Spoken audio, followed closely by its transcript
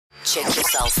Check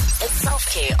yourself. It's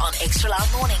Selfcare on Extra Loud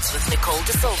Mornings with Nicole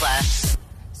Da Silva.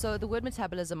 So the word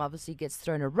metabolism obviously gets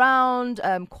thrown around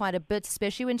quite a bit,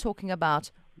 especially when talking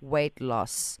about weight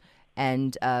loss.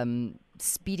 And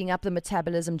speeding up the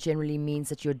metabolism generally means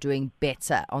that you're doing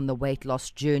better on the weight loss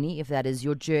journey, if that is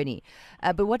your journey.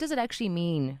 But what does it actually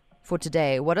mean for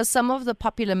today? What are some of the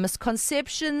popular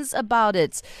misconceptions about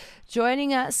it?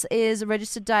 Joining us is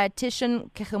registered dietitian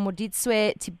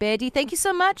Kegomoditswe Thibedi. Thank you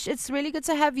so much. It's really good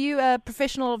to have you, a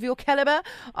professional of your caliber,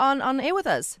 on air with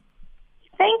us.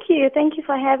 Thank you. Thank you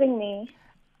for having me.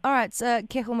 All right,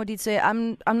 Kegomoditswe,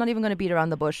 I'm not even going to beat around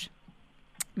the bush.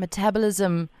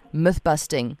 Metabolism, myth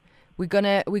busting. We're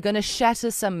gonna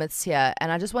shatter some myths here,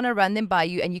 and I just want to run them by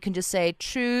you, and you can just say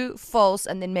true, false,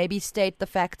 and then maybe state the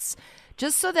facts,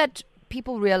 just so that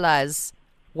people realize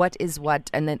what is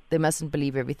what, and that they mustn't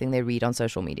believe everything they read on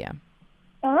social media.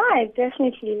 All right,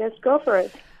 definitely. Let's go for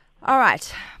it. All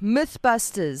right,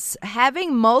 Mythbusters.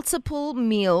 Having multiple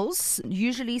meals,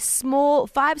 usually 5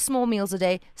 small meals a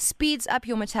day, speeds up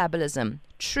your metabolism.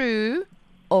 True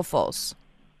or false?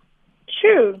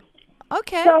 True.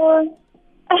 Okay. So,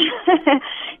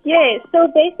 so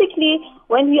basically,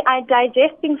 when we are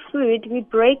digesting food, we're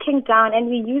breaking down and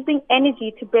we're using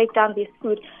energy to break down this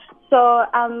food. So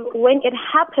when it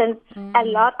happens a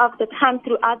lot of the time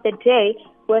throughout the day,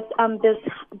 with this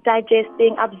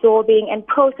digesting, absorbing, and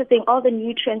processing all the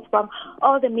nutrients from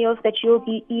all the meals that you'll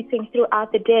be eating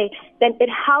throughout the day, then it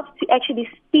helps to actually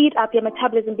speed up your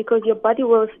metabolism, because your body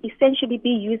will essentially be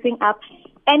using up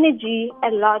energy a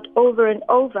lot over and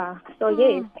over. So,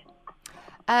 yes.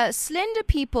 Slender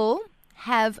people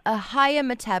have a higher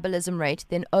metabolism rate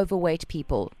than overweight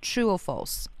people. True or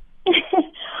false?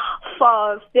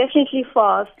 False, definitely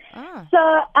false.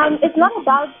 So it's not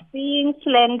about being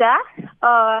slender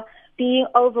or being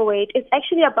overweight. It's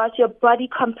actually about your body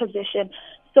composition.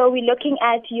 So we're looking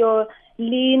at your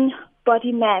lean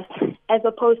body mass as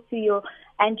opposed to your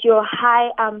high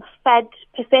fat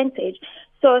percentage.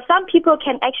 So some people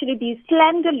can actually be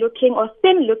slender looking or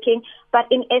thin looking, but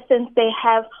in essence they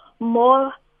have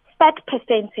more fat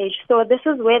percentage. So this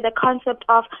is where the concept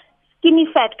of skinny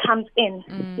fat comes in,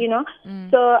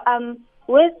 So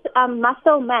with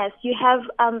muscle mass, you have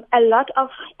a lot of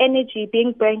energy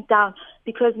being burned down,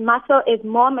 because muscle is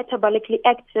more metabolically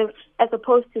active as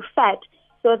opposed to fat.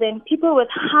 So then people with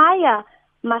higher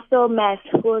muscle mass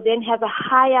will then have a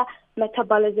higher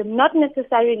metabolism, not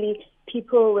necessarily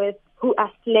people who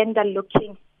are slender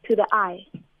looking to the eye.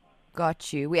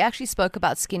 Got you. We actually spoke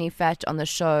about skinny fat on the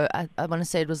show. I want to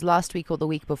say it was last week or the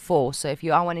week before. So if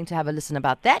you are wanting to have a listen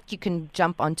about that, you can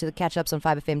jump onto the catch-ups on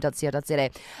 5fm.co.za.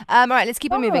 All right, let's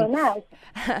keep it moving.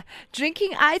 Nice.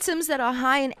 Drinking items that are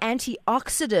high in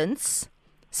antioxidants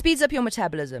speeds up your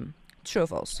metabolism. True or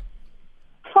false?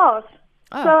 False.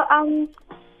 So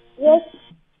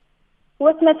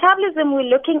with metabolism, we're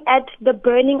looking at the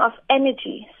burning of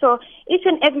energy. So each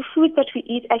and every food that we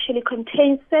eat actually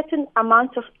contains certain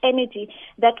amounts of energy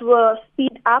that will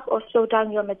speed up or slow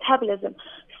down your metabolism.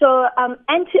 So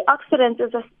antioxidants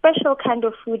is a special kind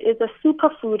of food, is a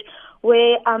superfood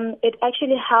where it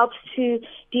actually helps to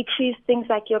decrease things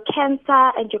like your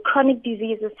cancer and your chronic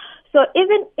diseases. So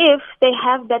even if they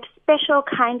have that special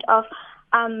kind of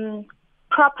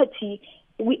property,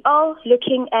 we are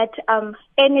looking at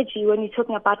energy when you're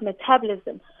talking about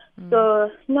metabolism. So,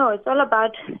 no, it's all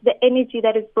about the energy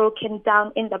that is broken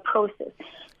down in the process.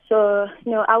 So,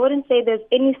 no, I wouldn't say there's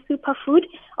any superfood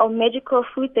or magical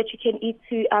food that you can eat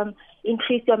to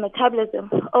increase your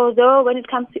metabolism. Although when it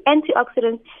comes to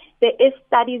antioxidants, there is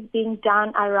studies being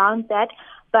done around that.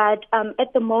 But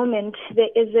at the moment, there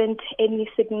isn't any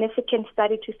significant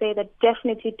study to say that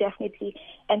definitely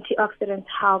antioxidants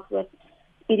help with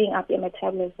speeding up your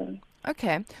metabolism.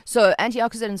 Okay. So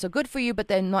antioxidants are good for you, but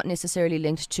they're not necessarily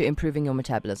linked to improving your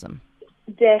metabolism.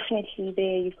 Definitely.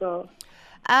 There you go.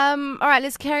 All right,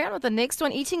 let's carry on with the next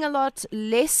one. Eating a lot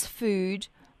less food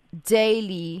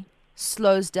daily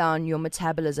slows down your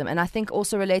metabolism. And I think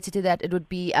also related to that, it would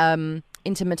be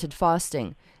intermittent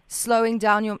fasting.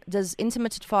 Does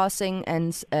intermittent fasting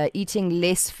and eating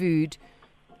less food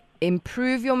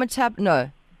improve your metabolism?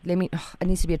 No. It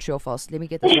needs to be a true or false. Let me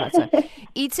get this right. So,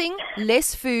 eating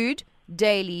less food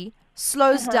daily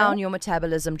slows down your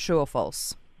metabolism. True or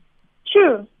false?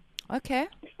 True. Okay.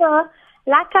 So,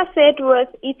 like I said, with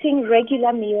eating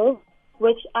regular meals,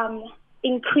 which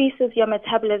increases your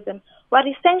metabolism, what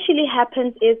essentially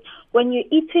happens is when you're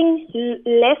eating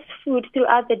less food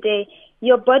throughout the day,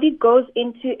 your body goes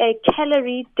into a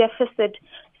calorie deficit.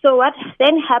 So what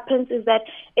then happens is that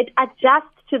it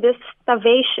adjusts to this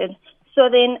starvation. So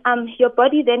then your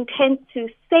body then tends to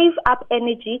save up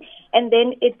energy, and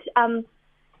then it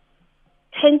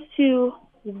tends to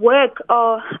work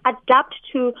or adapt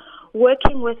to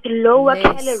working with lower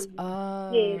calories.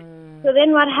 Yes. So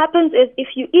then what happens is if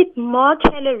you eat more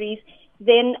calories,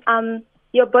 then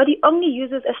your body only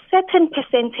uses a certain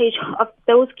percentage of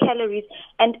those calories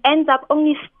and ends up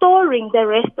only storing the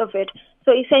rest of it.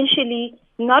 So essentially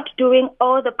not doing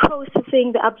all the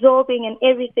processing, the absorbing and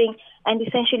everything, and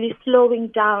essentially slowing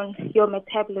down your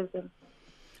metabolism.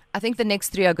 I think the next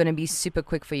three are going to be super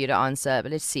quick for you to answer,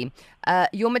 but let's see.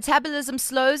 Your metabolism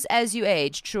slows as you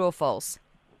age, true or false?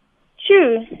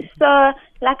 True. So,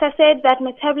 like I said, that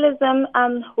metabolism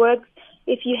works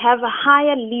if you have a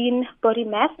higher lean body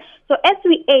mass. So as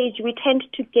we age, we tend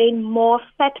to gain more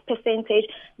fat percentage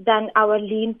than our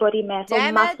lean body mass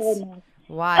or muscle mass.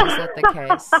 Why is that the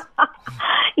case?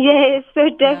 Yes, so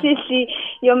definitely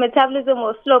your metabolism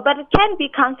will slow, but it can be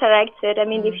counteracted. I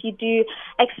mean, if you do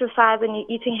exercise and you're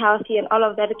eating healthy and all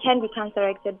of that, it can be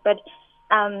counteracted. But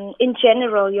in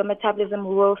general, your metabolism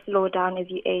will slow down as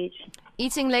you age.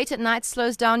 Eating late at night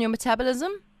slows down your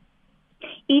metabolism?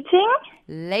 Eating?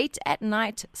 Late at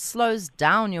night slows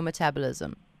down your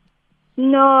metabolism?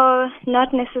 No,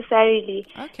 not necessarily.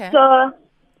 Okay. So,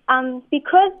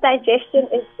 because digestion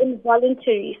is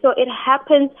involuntary, so it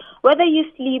happens whether you're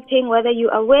sleeping, whether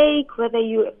you're awake, whether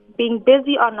you're being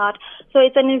busy or not. So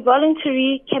it's an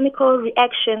involuntary chemical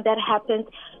reaction that happens.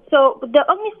 So the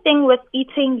only thing with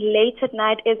eating late at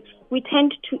night is we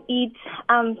tend to eat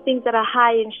things that are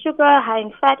high in sugar, high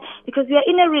in fat, because we are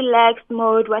in a relaxed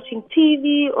mode, watching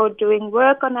TV or doing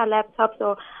work on our laptops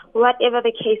or whatever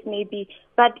the case may be.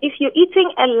 But if you're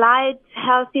eating a light,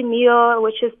 healthy meal,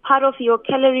 which is part of your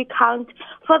calorie count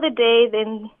for the day,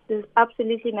 then there's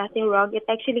absolutely nothing wrong. It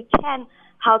actually can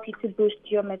help you to boost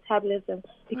your metabolism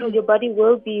because your body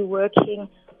will be working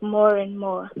more and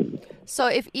more. So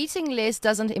if eating less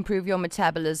doesn't improve your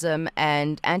metabolism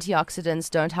and antioxidants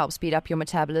don't help speed up your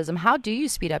metabolism, how do you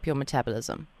speed up your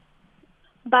metabolism?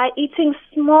 By eating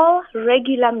small,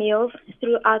 regular meals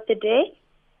throughout the day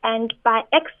and by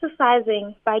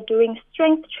exercising, by doing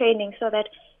strength training so that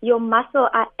your muscles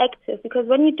are active. Because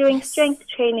when you're doing strength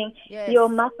training, your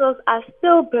muscles are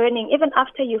still burning even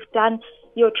after you've done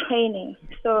your training.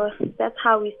 So that's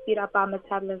how we speed up our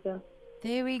metabolism.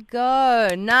 There we go.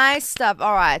 Nice stuff.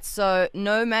 All right. So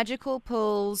no magical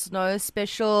pills, no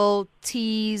special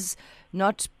teas,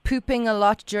 not pooping a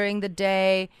lot during the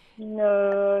day.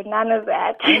 No, none of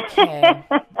that. Okay.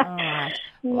 All right.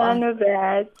 None of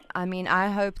that. I mean,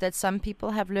 I hope that some people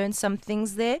have learned some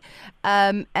things there.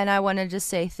 And I want to just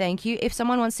say thank you. If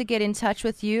someone wants to get in touch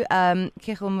with you,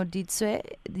 Kegomoditswe,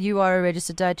 you are a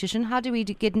registered dietitian. How do we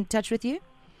get in touch with you?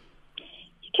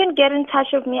 You can get in touch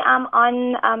with me. I'm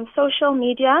on social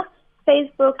media,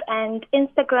 Facebook and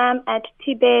Instagram at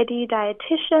Thibedi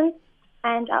Dietitian,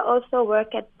 and I also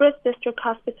work at Brits District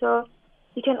Hospital.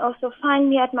 You can also find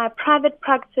me at my private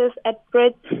practice at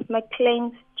Brits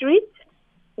McLean Street,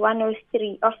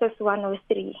 103, office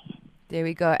 103. There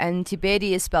we go. And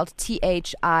Thibedi is spelled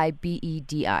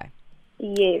Thibedi.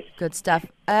 Yes. Good stuff.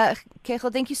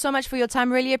 Kegel, thank you so much for your time.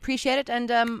 Really appreciate it.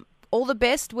 And all the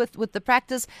best with the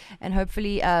practice, and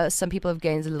hopefully some people have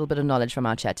gained a little bit of knowledge from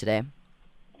our chat today.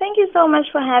 Thank you so much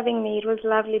for having me. It was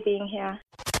lovely being here.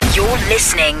 You're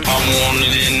listening to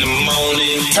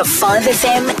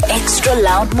 5FM Extra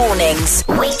Loud Mornings.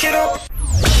 Wake it up.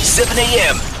 7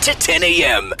 a.m. to 10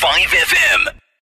 a.m. 5FM.